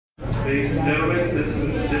Ladies and gentlemen, this is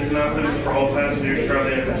this announcement is for all passengers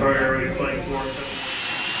traveling on Qatar Airways Flight 4.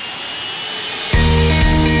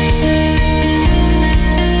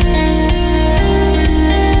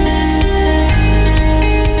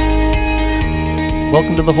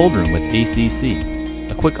 Welcome to the Hold Room with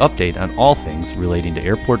ACC, a quick update on all things relating to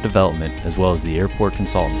airport development as well as the Airport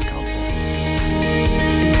Consultants Council.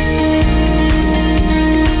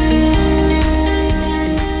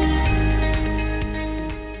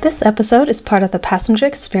 This episode is part of the Passenger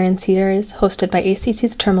Experience series hosted by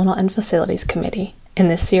ACC's Terminal and Facilities Committee. In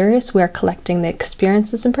this series, we are collecting the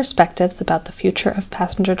experiences and perspectives about the future of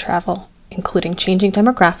passenger travel, including changing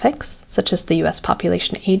demographics, such as the U.S.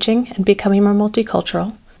 population aging and becoming more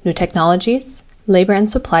multicultural, new technologies, labor and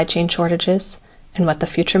supply chain shortages, and what the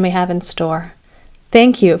future may have in store.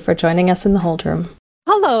 Thank you for joining us in the Hold Room.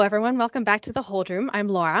 Hello, everyone. Welcome back to the Hold Room. I'm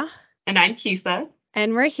Laura. And I'm Kisa.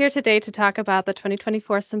 And we're here today to talk about the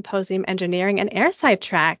 2024 Symposium Engineering and Airside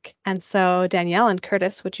track. And so, Danielle and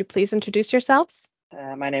Curtis, would you please introduce yourselves?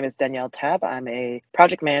 My name is Danielle Tab. I'm a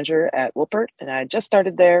project manager at Woolpert, and I just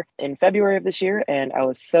started there in February of this year, and I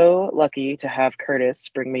was so lucky to have Curtis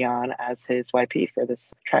bring me on as his YP for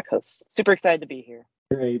this track host. Super excited to be here.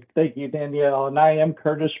 Great. Thank you, Danielle. And I am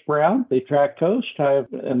Curtis Brown, the track host. I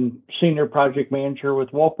am senior project manager with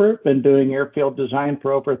Woolpert, been doing airfield design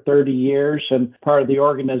for over 30 years and part of the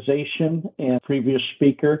organization and previous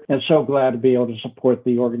speaker. And so glad to be able to support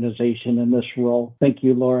the organization in this role. Thank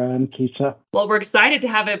you, Laura and Kisa. Well, we're excited to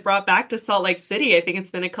have it brought back to Salt Lake City. I think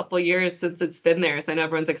it's been a couple of years since it's been there, so I know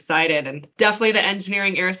everyone's excited. And definitely the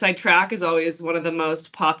engineering airside track is always one of the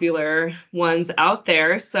most popular ones out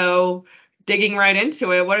there. So digging right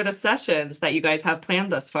into it, what are the sessions that you guys have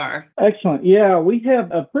planned thus far? Excellent. Yeah, we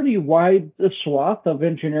have a pretty wide swath of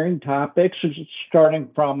engineering topics, starting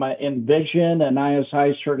from Envision and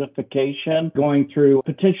ISIS certification, going through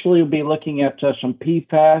potentially we'll be looking at some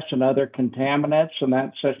PFAS and other contaminants, and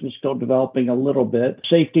that session is still developing a little bit.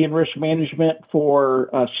 Safety and risk management for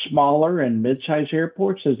smaller and mid-sized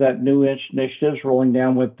airports, is that new initiatives rolling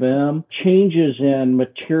down with them. Changes in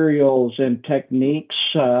materials and techniques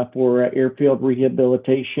for airfield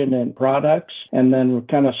rehabilitation and products, and then we're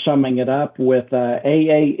kind of summing it up with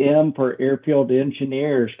AAM for airfield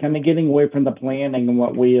engineers, kind of getting away from the planning and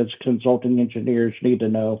what we as consulting engineers need to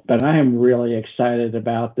know. But I am really excited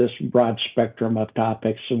about this broad spectrum of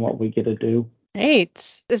topics and what we get to do.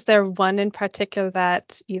 Great. Is there one in particular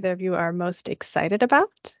that either of you are most excited about?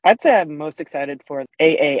 I'd say I'm most excited for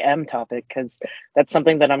AAM topic because that's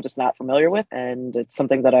something that I'm just not familiar with, and it's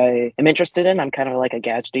something that I am interested in. I'm kind of like a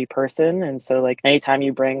gadgety person, and so like anytime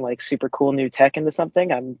you bring like super cool new tech into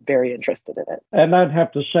something, I'm very interested in it. And I'd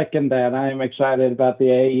have to second that. I am excited about the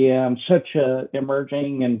AAM, such a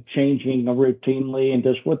emerging and changing routinely, and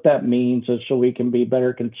just what that means is so we can be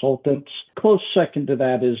better consultants. Close second to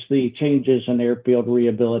that is the changes in airfield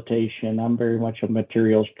rehabilitation. I'm very much a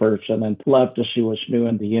materials person and love to see what's new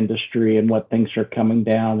in the industry and what things are coming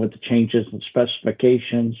down with the changes in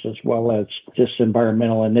specifications as well as just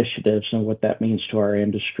environmental initiatives and what that means to our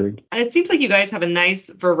industry. And it seems like you guys have a nice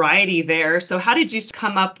variety there. So how did you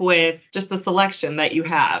come up with just the selection that you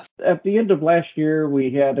have? At the end of last year,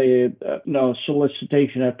 we had a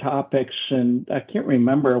solicitation of topics, and I can't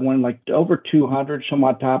remember when like over 200 some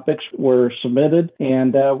odd topics were submitted,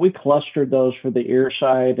 and we clustered those for the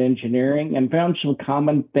airside engineering and found some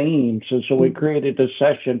common themes. And so we created a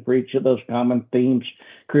session for each of those common themes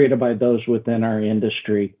created by those within our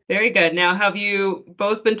industry. Very good. Now, have you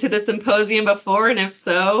both been to the symposium before? And if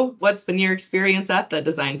so, what's been your experience at the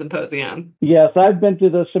design symposium? Yes, I've been to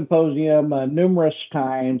the symposium numerous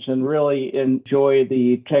times and really enjoy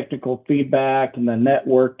the technical feedback and the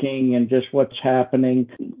networking and just what's happening.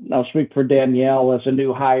 I'll speak for Danielle as a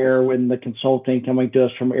new hire in the consulting coming to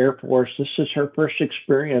us from Air Force. This is her first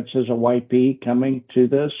experience as a YP coming to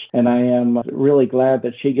this, and I am really glad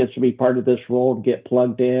that she gets to be part of this role to get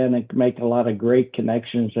plugged in and make a lot of great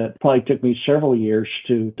connections that probably took me several years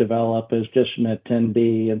to develop as just an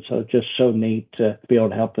attendee. And so just so neat to be able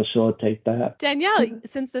to help facilitate that. Danielle,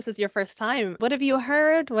 since this is your first time, what have you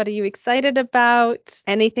heard? What are you excited about?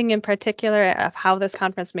 Anything in particular of how this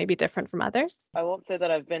conference may be different from others? I won't say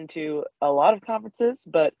that I've been to a lot of conferences,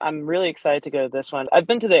 but I'm really excited to go to this one. I've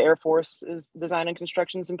been to the Air Force's Design and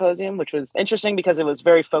Construction Symposium, which was interesting because it was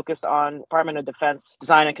very focused on Department of Defense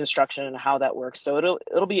design and construction and how that works. So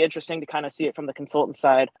it'll be interesting to kind of see it from the consultant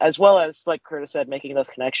side, as well as, like Curtis said, making those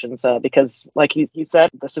connections because like he said,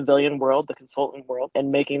 the civilian world, the consultant world,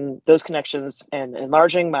 and making those connections and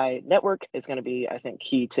enlarging my network is going to be, I think,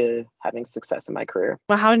 key to having success in my career.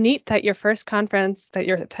 Well, how neat that your first conference that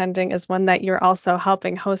you're attending is one that you're also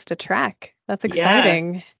helping host a track. That's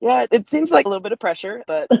exciting. Yes. Yeah, it seems like a little bit of pressure,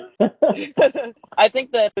 but I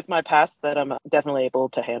think that with my past that I'm definitely able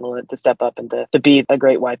to handle it, to step up and to be a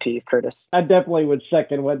great YP, Curtis. I definitely would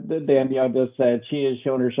second what Danielle just said. She has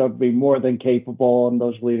shown herself to be more than capable in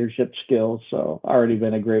those leadership skills, so already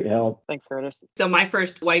been a great help. Thanks, Curtis. So my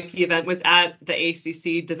first YP event was at the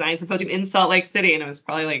ACC Design Symposium in Salt Lake City, and it was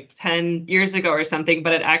probably like 10 years ago or something,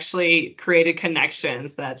 but it actually created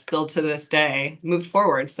connections that still to this day moved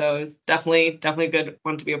forward. So it was definitely a good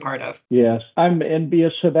one to be a part of. Yes, I'm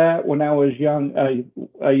envious of that. When I was young, a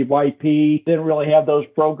YP didn't really have those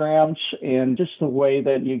programs, and just the way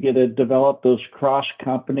that you get to develop those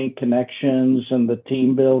cross-company connections and the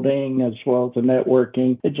team building as well as the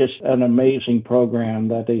networking. It's just an amazing program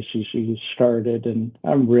that ACC started, and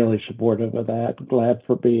I'm really supportive of that. Glad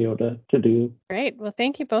for being able to do. Great. Well,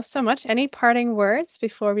 thank you both so much. Any parting words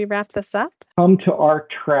before we wrap this up? Come to our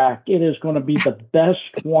track. It is going to be the best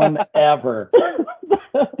one ever.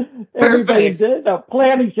 Everybody did.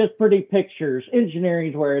 Planning's just pretty pictures.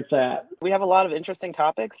 Engineering's where it's at. We have a lot of interesting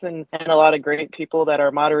topics and a lot of great people that are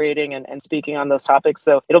moderating and speaking on those topics.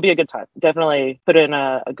 So it'll be a good time. Definitely put in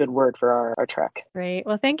a good word for our track. Great.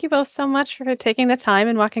 Well, thank you both so much for taking the time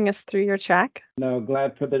and walking us through your track. No,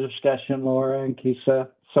 glad for the discussion, Laura and Kisa,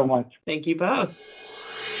 so much. Thank you both.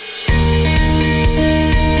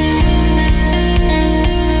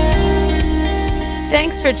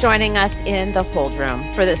 Thanks for joining us in the Hold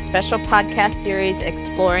Room for this special podcast series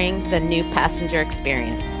exploring the new passenger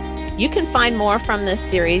experience. You can find more from this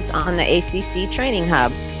series on the ACC Training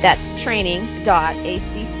Hub. That's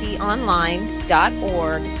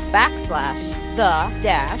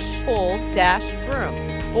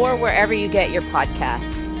training.acconline.org/the-hold-room or wherever you get your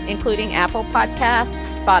podcasts, including Apple Podcasts,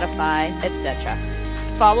 Spotify, etc.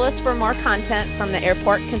 Follow us for more content from the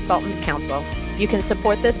Airport Consultants Council. You can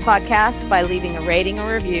support this podcast by leaving a rating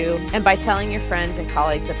or review and by telling your friends and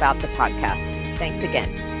colleagues about the podcast. Thanks again.